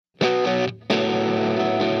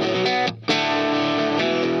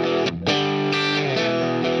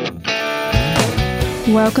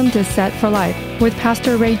Welcome to Set for Life with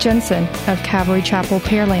Pastor Ray Jensen of Calvary Chapel,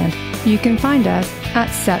 Pearland. You can find us at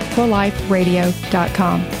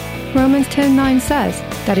setforliferadio.com. Romans 10:9 says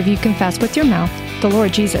that if you confess with your mouth the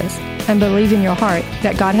Lord Jesus and believe in your heart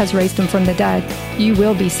that God has raised him from the dead, you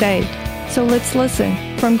will be saved. So let's listen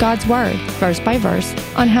from God's Word, verse by verse,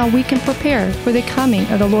 on how we can prepare for the coming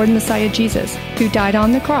of the Lord and Messiah Jesus, who died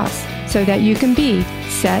on the cross so that you can be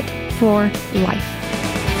set for life.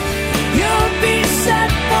 You'll be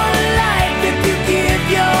set for life if you give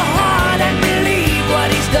your heart and believe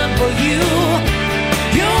what he's done for you.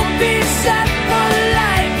 You'll be set for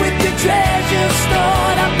life with your treasure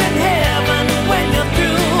stored up in heaven when you're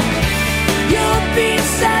through. You'll be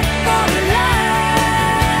set for life.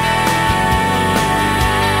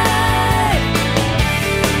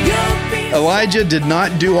 Elijah did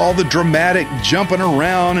not do all the dramatic jumping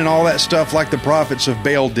around and all that stuff like the prophets of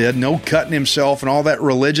Baal did. No cutting himself and all that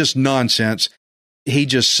religious nonsense. He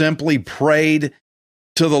just simply prayed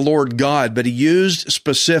to the Lord God, but he used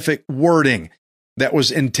specific wording that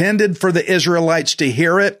was intended for the Israelites to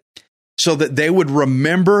hear it so that they would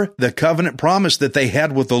remember the covenant promise that they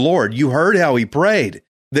had with the Lord. You heard how he prayed.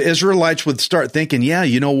 The Israelites would start thinking, yeah,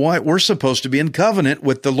 you know what? We're supposed to be in covenant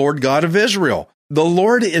with the Lord God of Israel. The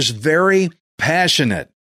Lord is very passionate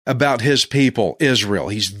about his people, Israel.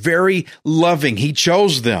 He's very loving. He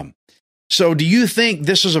chose them. So do you think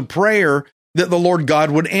this is a prayer that the Lord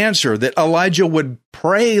God would answer, that Elijah would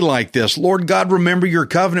pray like this? Lord God, remember your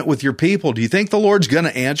covenant with your people. Do you think the Lord's going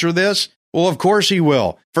to answer this? Well, of course he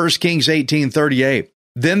will. 1 Kings 18:38.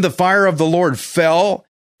 Then the fire of the Lord fell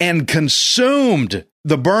and consumed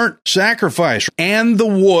the burnt sacrifice and the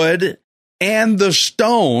wood and the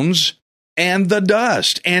stones and the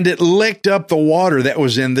dust, and it licked up the water that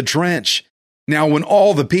was in the trench. Now, when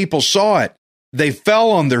all the people saw it, they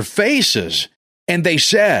fell on their faces, and they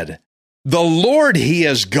said, the Lord, he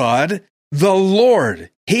is God. The Lord,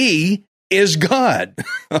 he is God.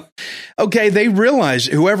 Okay, they realize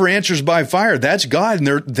whoever answers by fire, that's God,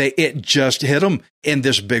 and it just hit them in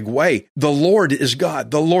this big way. The Lord is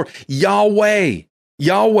God. The Lord, Yahweh,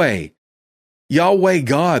 Yahweh, Yahweh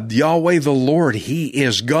God, Yahweh the Lord, he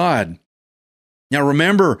is God. Now,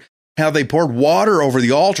 remember how they poured water over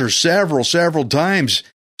the altar several times.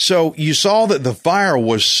 So you saw that the fire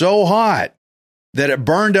was so hot that it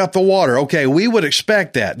burned up the water. Okay, we would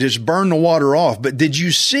expect that, just burn the water off. But did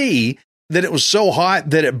you see that it was so hot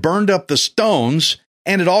that it burned up the stones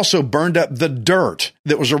and it also burned up the dirt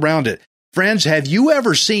that was around it? Friends, have you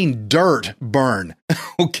ever seen dirt burn?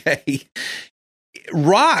 Okay.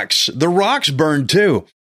 The rocks burned too.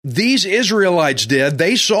 These Israelites did.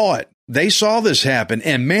 They saw it. They saw this happen,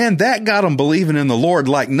 and man, that got them believing in the Lord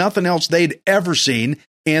like nothing else they'd ever seen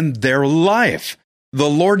in their life. The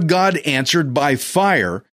Lord God answered by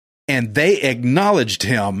fire, and they acknowledged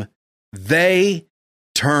him. They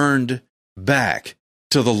turned back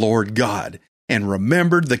to the Lord God and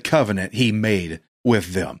remembered the covenant he made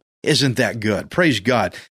with them. Isn't that good? Praise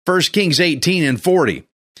God. 1 Kings 18:40.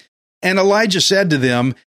 And Elijah said to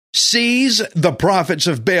them, seize the prophets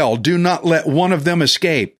of Baal. Do not let one of them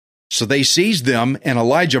escape. So they seized them, and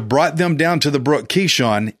Elijah brought them down to the brook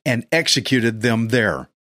Kishon and executed them there.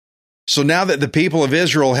 So now that the people of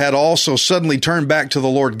Israel had also suddenly turned back to the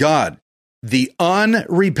Lord God, the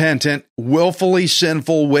unrepentant, willfully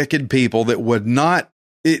sinful, wicked people that would not,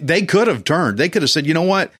 they could have turned. They could have said, you know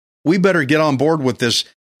what? We better get on board with this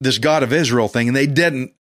God of Israel thing, and they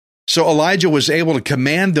didn't. So Elijah was able to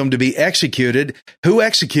command them to be executed. Who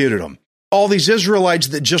executed them? All these Israelites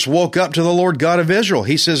that just woke up to the Lord God of Israel.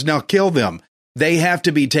 He says, now kill them. They have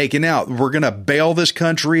to be taken out. We're going to bail this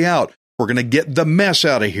country out. We're going to get the mess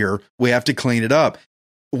out of here. We have to clean it up.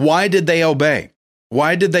 Why did they obey?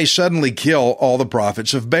 Why did they suddenly kill all the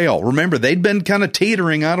prophets of Baal? Remember, they'd been kind of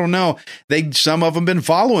teetering. I don't know. Some of them been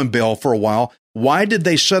following Baal for a while. Why did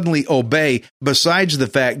they suddenly obey besides the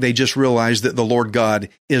fact they just realized that the Lord God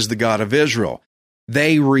is the God of Israel?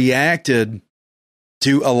 They reacted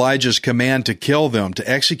to Elijah's command to kill them, to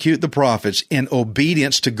execute the prophets in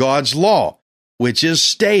obedience to God's law, which is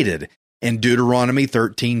stated in Deuteronomy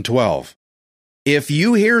 13:12. If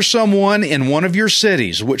you hear someone in one of your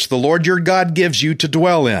cities, which the Lord your God gives you to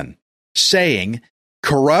dwell in, saying,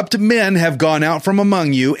 corrupt men have gone out from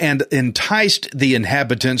among you and enticed the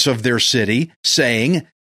inhabitants of their city, saying,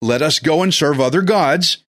 let us go and serve other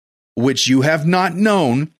gods, which you have not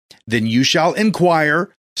known, then you shall inquire,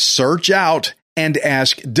 search out, and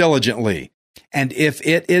ask diligently. And if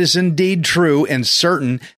it is indeed true and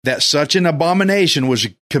certain that such an abomination was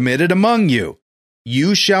committed among you,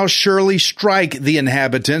 you shall surely strike the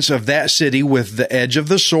inhabitants of that city with the edge of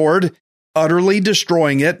the sword, utterly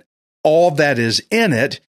destroying it, all that is in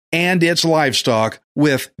it and its livestock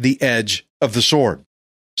with the edge of the sword.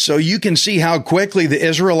 So you can see how quickly the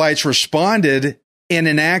Israelites responded in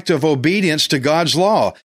an act of obedience to God's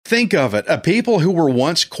law. Think of it, a people who were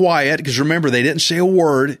once quiet, because remember, they didn't say a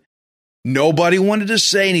word. Nobody wanted to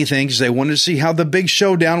say anything because they wanted to see how the big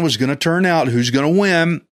showdown was going to turn out, who's going to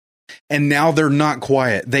win. And now they're not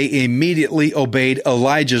quiet. They immediately obeyed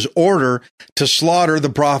Elijah's order to slaughter the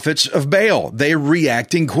prophets of Baal. They're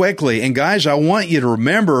reacting quickly. And guys, I want you to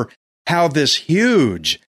remember how this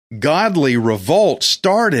huge godly revolt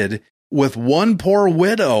started with one poor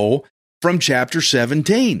widow from chapter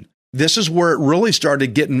 17. This is where it really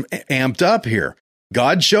started getting amped up here.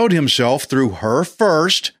 God showed himself through her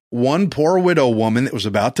first, one poor widow woman that was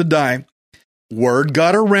about to die. Word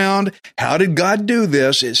got around. How did God do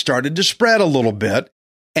this? It started to spread a little bit.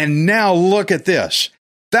 And now look at this.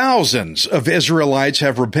 Thousands of Israelites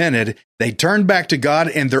have repented. They turned back to God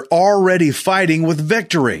and they're already fighting with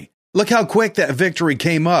victory. Look how quick that victory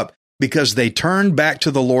came up because they turned back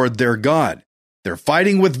to the Lord their God. They're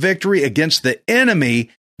fighting with victory against the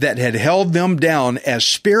enemy that had held them down as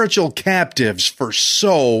spiritual captives for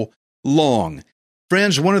so long.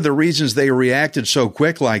 Friends, one of the reasons they reacted so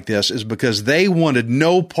quick like this is because they wanted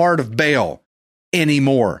no part of Baal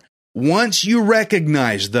anymore. Once you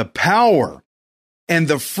recognize the power and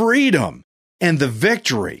the freedom and the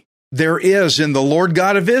victory there is in the Lord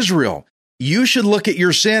God of Israel, you should look at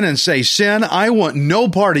your sin and say, sin, I want no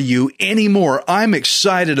part of you anymore. I'm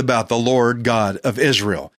excited about the Lord God of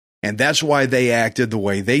Israel. And that's why they acted the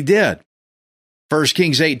way they did. 1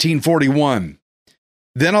 Kings 18:41.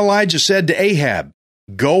 Then Elijah said to Ahab,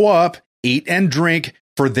 go up, eat and drink,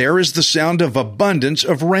 for there is the sound of abundance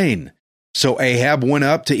of rain. So Ahab went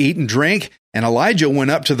up to eat and drink, and Elijah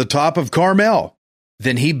went up to the top of Carmel.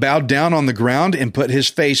 Then he bowed down on the ground and put his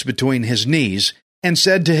face between his knees, and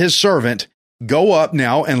said to his servant, go up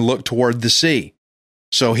now and look toward the sea.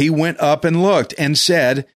 So he went up and looked and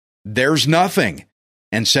said, there's nothing.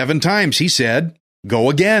 And 7 times he said, go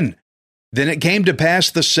again. Then it came to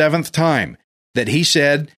pass the 7th time that he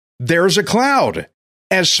said, there's a cloud,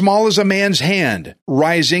 as small as a man's hand,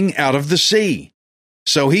 rising out of the sea.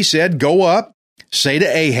 So he said, go up, say to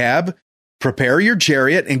Ahab, prepare your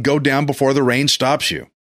chariot and go down before the rain stops you.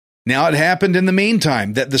 Now it happened in the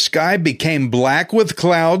meantime that the sky became black with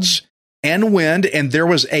clouds and wind, and there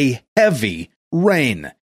was a heavy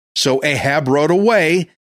rain. So Ahab rode away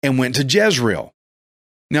and went to Jezreel.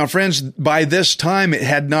 Now, friends, by this time it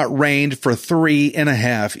had not rained for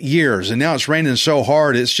 3.5 years, and now it's raining so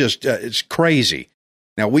hard it's just it's crazy.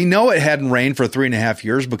 Now, we know it hadn't rained for 3.5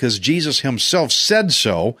 years because Jesus himself said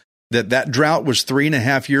so, that drought was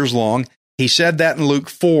 3.5 years long. He said that in Luke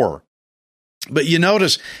 4. But you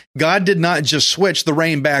notice, God did not just switch the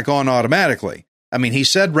rain back on automatically. I mean, he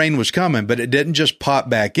said rain was coming, but it didn't just pop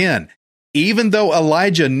back in. Even though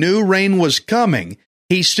Elijah knew rain was coming,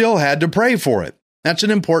 he still had to pray for it. That's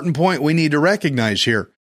an important point we need to recognize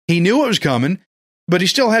here. He knew it was coming, but he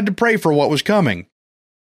still had to pray for what was coming.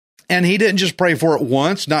 And he didn't just pray for it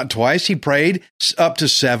once, not twice. He prayed up to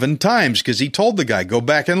 7 times because he told the guy, go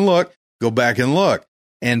back and look, go back and look.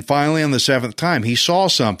 And finally, on the 7th time, he saw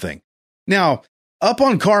something. Now, up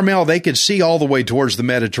on Carmel, they could see all the way towards the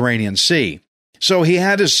Mediterranean Sea. So he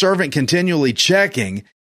had his servant continually checking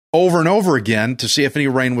over and over again to see if any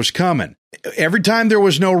rain was coming. Every time there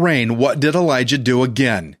was no rain, what did Elijah do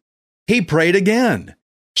again? He prayed again.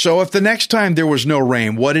 So if the next time there was no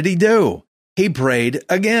rain, what did he do? He prayed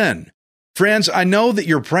again. Friends, I know that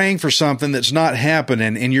you're praying for something that's not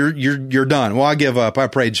happening and you're done. Well, I give up. I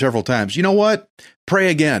prayed several times. You know what? Pray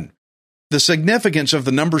again. The significance of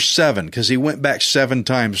the number 7, because he went back 7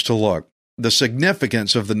 times to look. The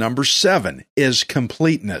significance of the number 7 is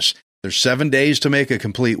completeness. There's 7 days to make a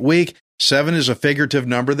complete week. 7 is a figurative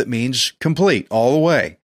number that means complete all the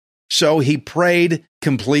way. So he prayed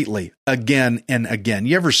completely again and again.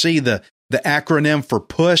 You ever see the acronym for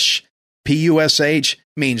PUSH? P-U-S-H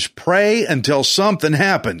means pray until something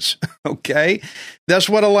happens. Okay? That's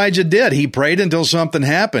what Elijah did. He prayed until something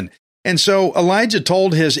happened. And so Elijah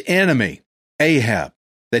told his enemy, Ahab,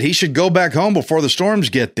 that he should go back home before the storms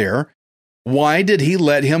get there. Why did he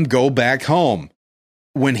let him go back home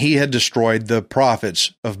when he had destroyed the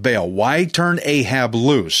prophets of Baal? Why turn Ahab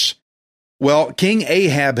loose? Well, King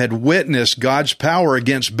Ahab had witnessed God's power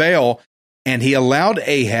against Baal, and he allowed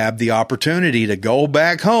Ahab the opportunity to go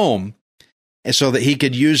back home so that he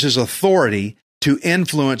could use his authority to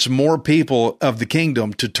influence more people of the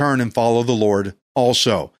kingdom to turn and follow the Lord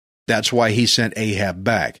also. That's why he sent Ahab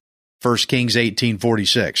back. 1 Kings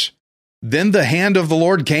 18:46. Then the hand of the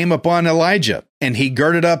Lord came upon Elijah, and he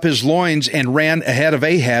girded up his loins and ran ahead of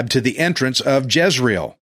Ahab to the entrance of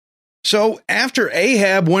Jezreel. So after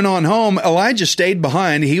Ahab went on home, Elijah stayed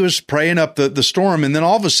behind. He was praying up the storm, and then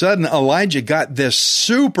all of a sudden, Elijah got this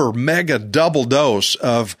super mega double dose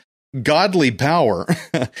of godly power,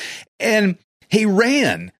 and he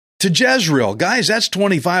ran to Jezreel. Guys, that's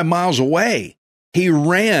 25 miles away. He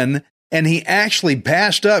ran, and he actually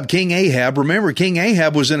passed up King Ahab. Remember, King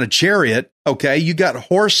Ahab was in a chariot. Okay, you got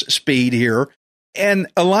horse speed here. And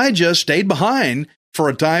Elijah stayed behind for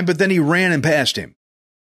a time, but then he ran and passed him.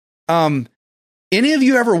 Any of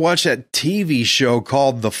you ever watch that TV show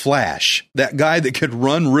called The Flash? That guy that could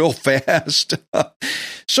run real fast?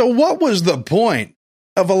 So what was the point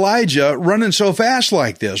of Elijah running so fast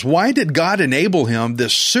like this? Why did God enable him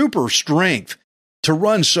this super strength to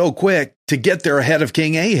run so quick to get there ahead of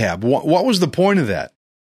King Ahab? What was the point of that?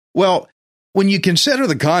 Well, when you consider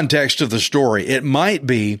the context of the story, it might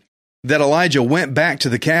be that Elijah went back to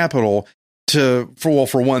the capital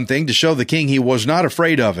for one thing, to show the king he was not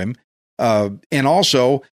afraid of him, and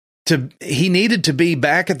also he needed to be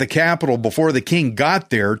back at the capital before the king got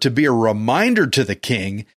there to be a reminder to the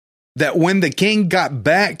king that when the king got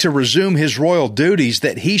back to resume his royal duties,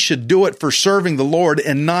 that he should do it for serving the Lord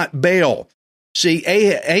and not Baal. See,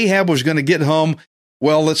 Ahab was going to get home.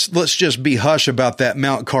 Well, let's just be hush about that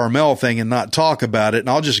Mount Carmel thing and not talk about it, and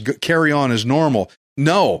I'll just carry on as normal.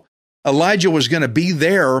 No, Elijah was going to be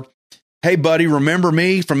there. Hey, buddy, remember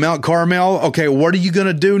me from Mount Carmel? Okay, what are you going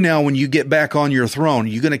to do now when you get back on your throne? Are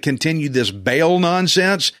you going to continue this Baal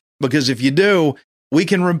nonsense? Because if you do, we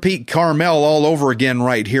can repeat Carmel all over again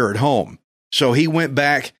right here at home. So he went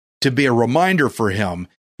back to be a reminder for him.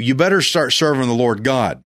 You better start serving the Lord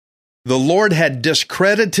God. The Lord had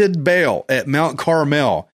discredited Baal at Mount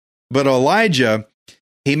Carmel, but Elijah,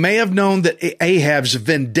 he may have known that Ahab's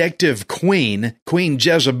vindictive queen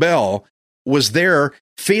Jezebel, was there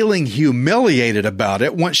feeling humiliated about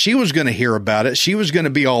it. Once she was going to hear about it, she was going to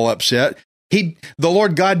be all upset. The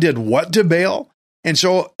Lord God did what to Baal? And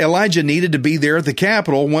so Elijah needed to be there at the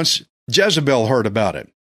capital once Jezebel heard about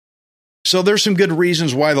it. So there's some good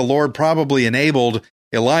reasons why the Lord probably enabled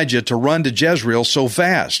Elijah to run to Jezreel so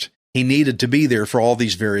fast. He needed to be there for all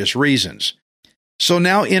these various reasons. So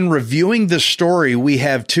now in reviewing the story, we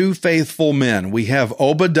have two faithful men. We have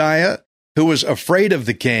Obadiah, who was afraid of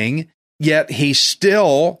the king, yet he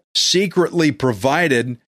still secretly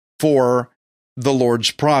provided for the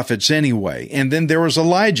Lord's prophets anyway. And then there was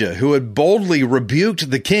Elijah, who had boldly rebuked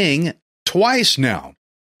the king twice now.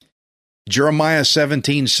 Jeremiah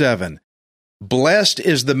 17:7. Blessed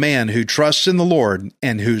is the man who trusts in the Lord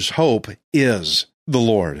and whose hope is the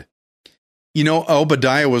Lord. You know,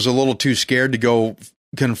 Obadiah was a little too scared to go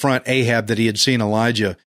confront Ahab that he had seen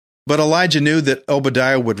Elijah. But Elijah knew that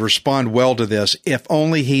Obadiah would respond well to this if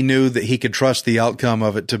only he knew that he could trust the outcome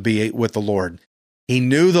of it to be with the Lord. He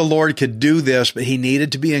knew the Lord could do this, but he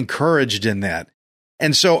needed to be encouraged in that.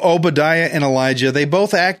 And so Obadiah and Elijah, they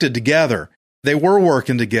both acted together. They were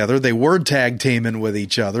working together. They were tag teaming with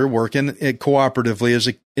each other, working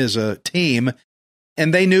cooperatively as a team.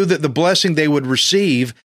 And they knew that the blessing they would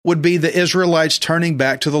receive would be the Israelites turning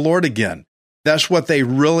back to the Lord again. That's what they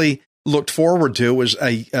really looked forward to, was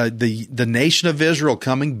the nation of Israel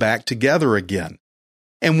coming back together again.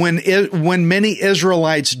 And when many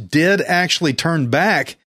Israelites did actually turn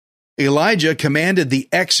back, Elijah commanded the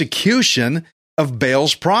execution of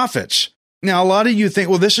Baal's prophets. Now, a lot of you think,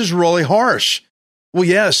 well, this is really harsh. Well,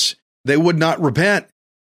 yes, they would not repent.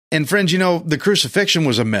 And friends, you know, the crucifixion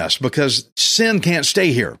was a mess because sin can't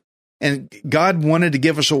stay here. And God wanted to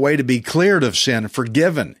give us a way to be cleared of sin,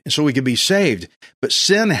 forgiven, so we could be saved. But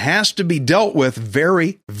sin has to be dealt with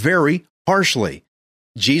very, very harshly.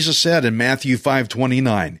 Jesus said in Matthew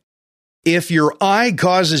 5:29, if your eye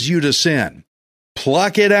causes you to sin,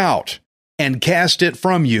 pluck it out and cast it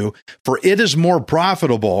from you, for it is more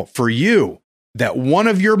profitable for you that one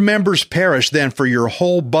of your members perish than for your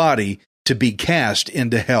whole body to be cast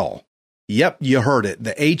into hell. Yep, you heard it.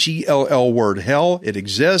 The H-E-L-L word, hell, it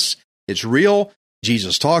exists. It's real.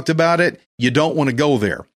 Jesus talked about it. You don't want to go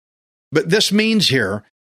there. But this means here,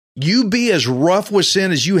 you be as rough with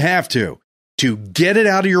sin as you have to get it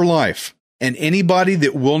out of your life. And anybody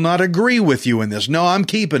that will not agree with you in this, no, I'm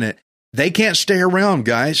keeping it, they can't stay around,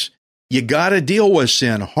 guys. You got to deal with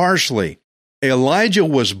sin harshly. Elijah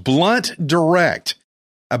was blunt, direct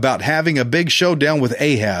about having a big showdown with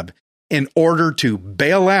Ahab in order to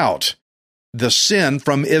bail out the sin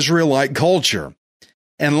from Israelite culture.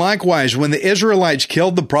 And likewise, when the Israelites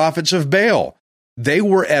killed the prophets of Baal, they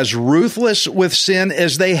were as ruthless with sin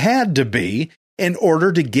as they had to be in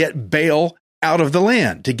order to get Baal out of the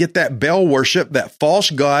land, to get that Baal worship, that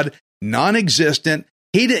false god, non-existent.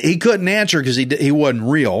 He couldn't answer because he wasn't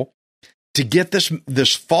real. To get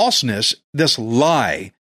this falseness, this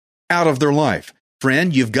lie out of their life.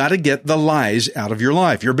 Friend, you've got to get the lies out of your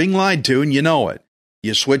life. You're being lied to and you know it.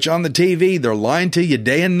 You switch on the TV, they're lying to you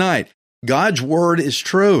day and night. God's word is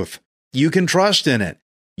truth. You can trust in it.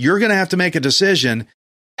 You're going to have to make a decision.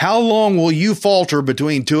 How long will you falter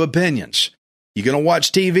between two opinions? You going to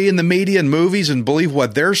watch TV and the media and movies and believe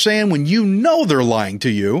what they're saying when you know they're lying to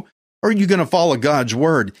you? Or are you going to follow God's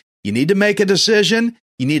word? You need to make a decision.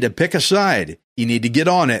 You need to pick a side. You need to get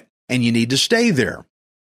on it, and you need to stay there.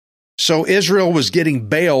 So Israel was getting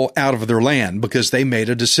Baal out of their land because they made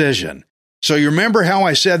a decision. So you remember how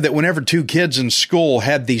I said that whenever two kids in school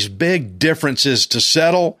had these big differences to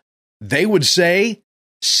settle, they would say,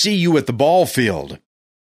 "See you at the ball field."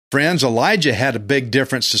 Friends, Elijah had a big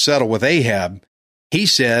difference to settle with Ahab. He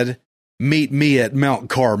said, "Meet me at Mount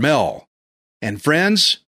Carmel." And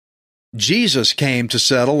friends, Jesus came to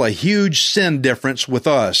settle a huge sin difference with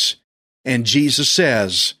us. And Jesus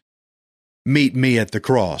says, "Meet me at the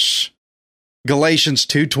cross." Galatians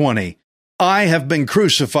 2:20, "I have been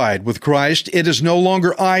crucified with Christ. It is no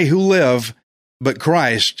longer I who live, but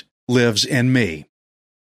Christ lives in me."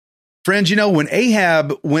 Friends, you know, when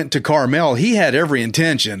Ahab went to Carmel, he had every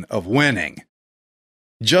intention of winning.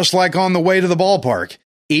 Just like on the way to the ballpark,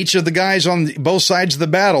 each of the guys on both sides of the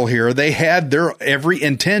battle here, they had their every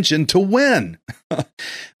intention to win.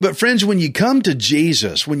 But friends, when you come to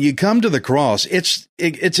Jesus, when you come to the cross, it's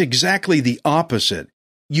exactly the opposite.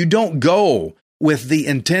 You don't go with the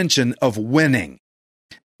intention of winning.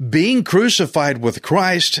 Being crucified with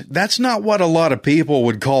Christ, that's not what a lot of people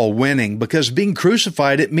would call winning, because being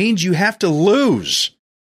crucified, it means you have to lose.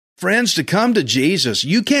 Friends, to come to Jesus,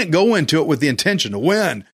 you can't go into it with the intention to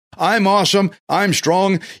win. I'm awesome. I'm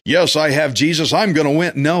strong. Yes, I have Jesus. I'm going to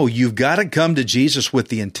win. No, you've got to come to Jesus with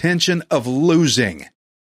the intention of losing.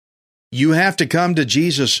 You have to come to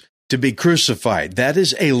Jesus to be crucified. That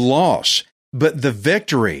is a loss. But the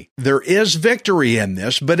victory, there is victory in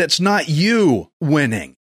this, but it's not you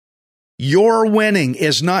winning. Your winning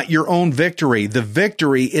is not your own victory. The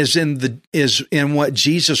victory is in what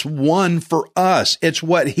Jesus won for us. It's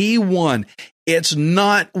what he won. It's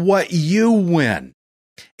not what you win.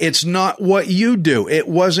 It's not what you do. It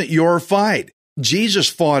wasn't your fight. Jesus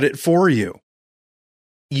fought it for you.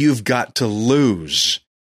 You've got to lose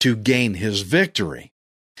to gain his victory.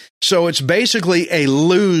 So it's basically a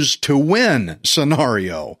lose to win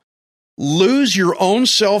scenario. Lose your own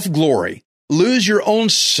self-glory. Lose your own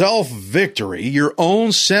self-victory, your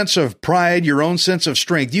own sense of pride, your own sense of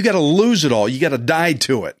strength. You got to lose it all. You got to die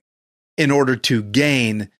to it in order to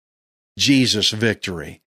gain Jesus'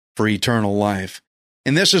 victory for eternal life.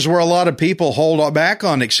 And this is where a lot of people hold back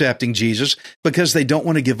on accepting Jesus because they don't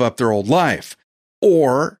want to give up their old life.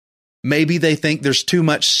 Or maybe they think there's too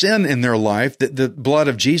much sin in their life that the blood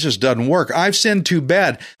of Jesus doesn't work. I've sinned too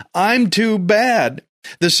bad. I'm too bad.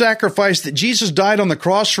 The sacrifice that Jesus died on the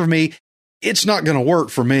cross for me, it's not going to work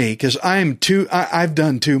for me because I've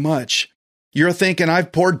done too much. You're thinking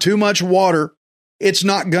I've poured too much water. It's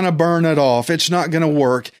not going to burn it off. It's not going to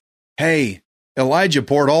work. Hey, Elijah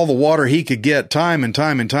poured all the water he could get time and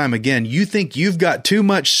time and time again. You think you've got too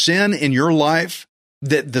much sin in your life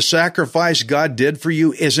that the sacrifice God did for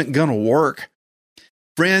you isn't going to work?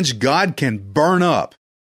 Friends, God can burn up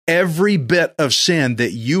every bit of sin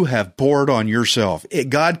that you have poured on yourself.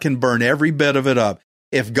 God can burn every bit of it up.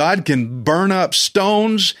 If God can burn up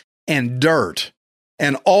stones and dirt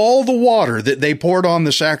and all the water that they poured on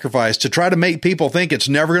the sacrifice to try to make people think it's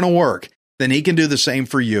never going to work, then he can do the same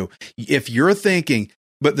for you. If you're thinking,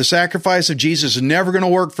 but the sacrifice of Jesus is never going to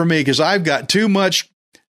work for me because I've got too much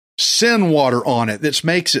sin water on it that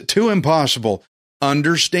makes it too impossible,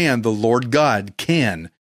 understand the Lord God can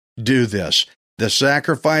do this. The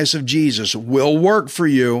sacrifice of Jesus will work for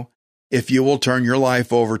you if you will turn your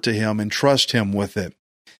life over to him and trust him with it.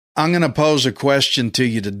 I'm going to pose a question to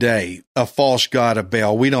you today, a false god of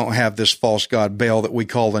Baal. We don't have this false god Baal that we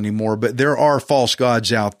call anymore, but there are false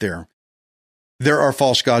gods out there. There are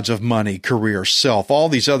false gods of money, career, self, all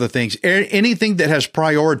these other things. Anything that has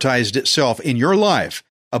prioritized itself in your life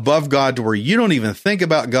above God to where you don't even think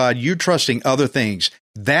about God, you're trusting other things.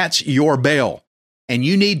 That's your Baal. And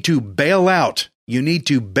you need to bail out. You need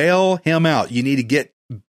to bail him out. You need to get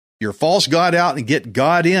your false god out and get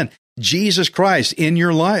God in, Jesus Christ in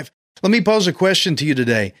your life. Let me pose a question to you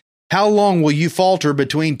today. How long will you falter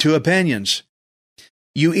between two opinions?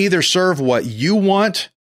 You either serve what you want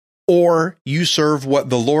or you serve what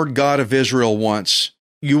the Lord God of Israel wants.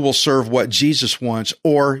 You will serve what Jesus wants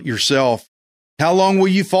or yourself. How long will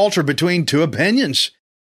you falter between two opinions?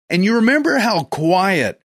 And you remember how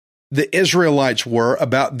quiet the Israelites were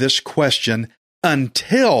about this question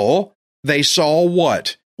until they saw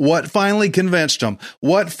what? What finally convinced them?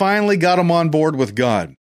 What finally got them on board with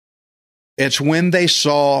God? It's when they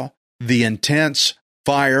saw the intense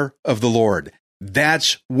fire of the Lord.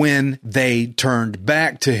 That's when they turned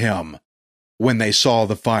back to Him, when they saw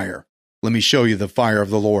the fire. Let me show you the fire of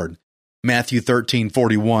the Lord. Matthew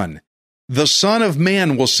 13:41. The Son of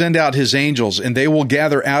Man will send out His angels, and they will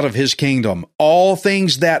gather out of His kingdom all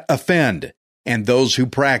things that offend, and those who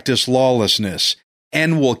practice lawlessness,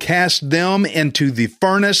 and will cast them into the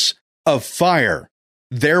furnace of fire.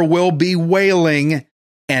 There will be wailing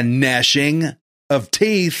and gnashing of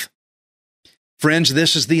teeth. Friends,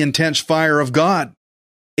 this is the intense fire of God.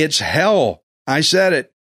 It's hell. I said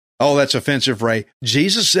it. Oh, that's offensive, Ray.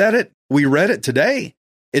 Jesus said it. We read it today.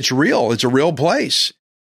 It's real. It's a real place.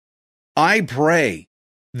 I pray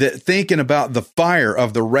that thinking about the fire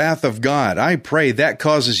of the wrath of God, I pray that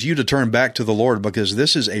causes you to turn back to the Lord, because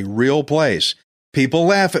this is a real place. People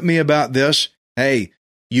laugh at me about this. Hey,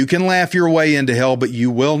 you can laugh your way into hell, but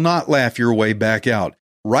you will not laugh your way back out.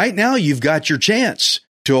 Right now, you've got your chance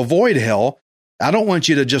to avoid hell. I don't want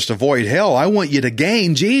you to just avoid hell. I want you to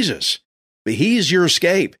gain Jesus. But He's your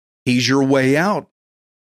escape. He's your way out.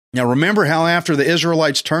 Now, remember how after the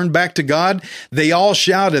Israelites turned back to God, they all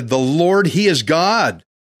shouted, "The Lord, He is God.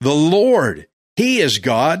 The Lord, He is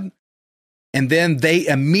God." And then they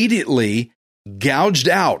immediately gouged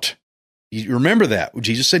out. You remember that?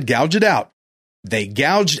 Jesus said, gouge it out. They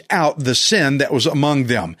gouged out the sin that was among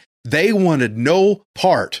them. They wanted no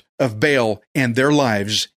part of Baal in their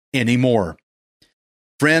lives anymore.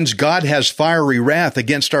 Friends, God has fiery wrath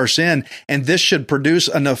against our sin, and this should produce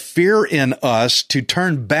enough fear in us to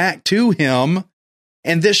turn back to Him,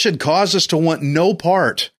 and this should cause us to want no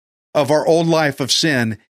part of our old life of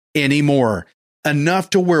sin anymore,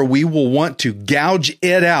 enough to where we will want to gouge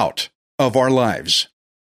it out of our lives.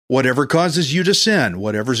 Whatever causes you to sin,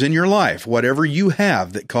 whatever's in your life, whatever you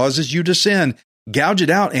have that causes you to sin, gouge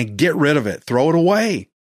it out and get rid of it. Throw it away.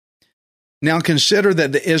 Now consider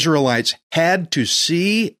that the Israelites had to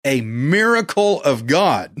see a miracle of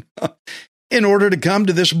God in order to come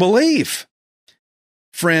to this belief.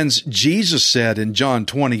 Friends, Jesus said in John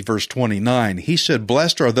 20, verse 29, He said,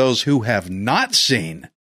 "Blessed are those who have not seen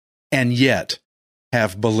and yet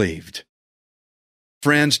have believed."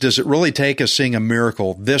 Friends, does it really take us seeing a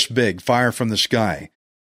miracle this big, fire from the sky,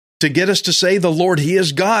 to get us to say, "The Lord, He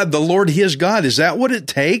is God. The Lord, He is God"? Is that what it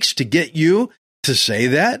takes to get you to say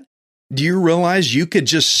that? Do you realize you could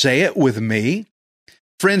just say it with me?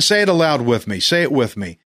 Friends, say it aloud with me. Say it with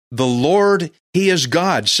me. The Lord, He is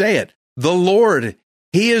God. Say it. The Lord,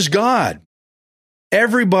 He is God.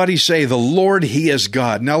 Everybody say, "The Lord, He is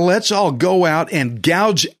God." Now let's all go out and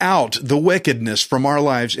gouge out the wickedness from our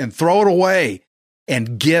lives and throw it away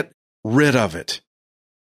and get rid of it.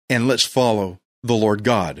 And let's follow the Lord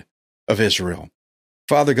God of Israel.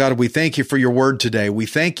 Father God, we thank You for Your word today. We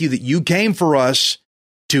thank You that You came for us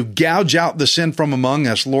to gouge out the sin from among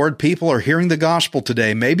us. Lord, people are hearing the gospel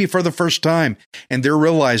today, maybe for the first time, and they're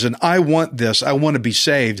realizing, I want this. I want to be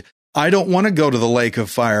saved. I don't want to go to the lake of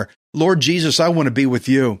fire. Lord Jesus, I want to be with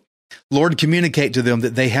You. Lord, communicate to them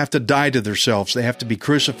that they have to die to themselves. They have to be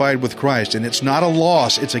crucified with Christ. And it's not a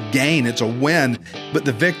loss. It's a gain. It's a win. But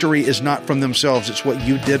the victory is not from themselves. It's what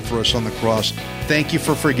You did for us on the cross. Thank You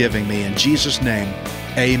for forgiving me. In Jesus' name,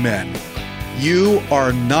 amen. You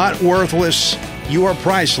are not worthless. You are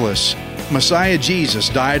priceless. Messiah Jesus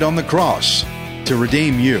died on the cross to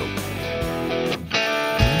redeem you.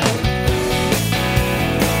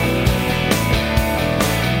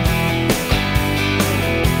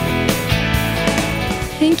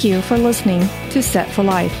 Thank you for listening to Set for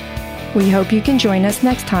Life. We hope you can join us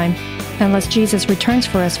next time, unless Jesus returns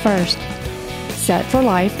for us first. Set for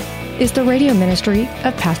Life is the radio ministry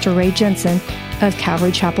of Pastor Ray Jensen of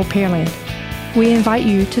Calvary Chapel, Pearland. We invite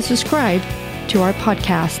you to subscribe to our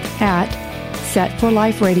podcast at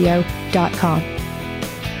setforliferadio.com.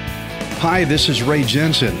 Hi, this is Ray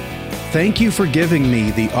Jensen. Thank you for giving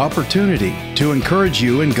me the opportunity to encourage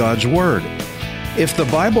you in God's Word. If the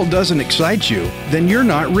Bible doesn't excite you, then you're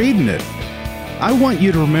not reading it. I want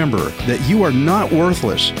you to remember that you are not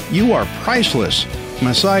worthless. You are priceless.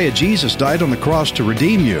 Messiah Jesus died on the cross to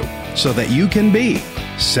redeem you so that you can be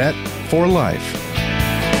set for life.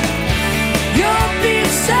 You'll be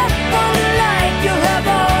set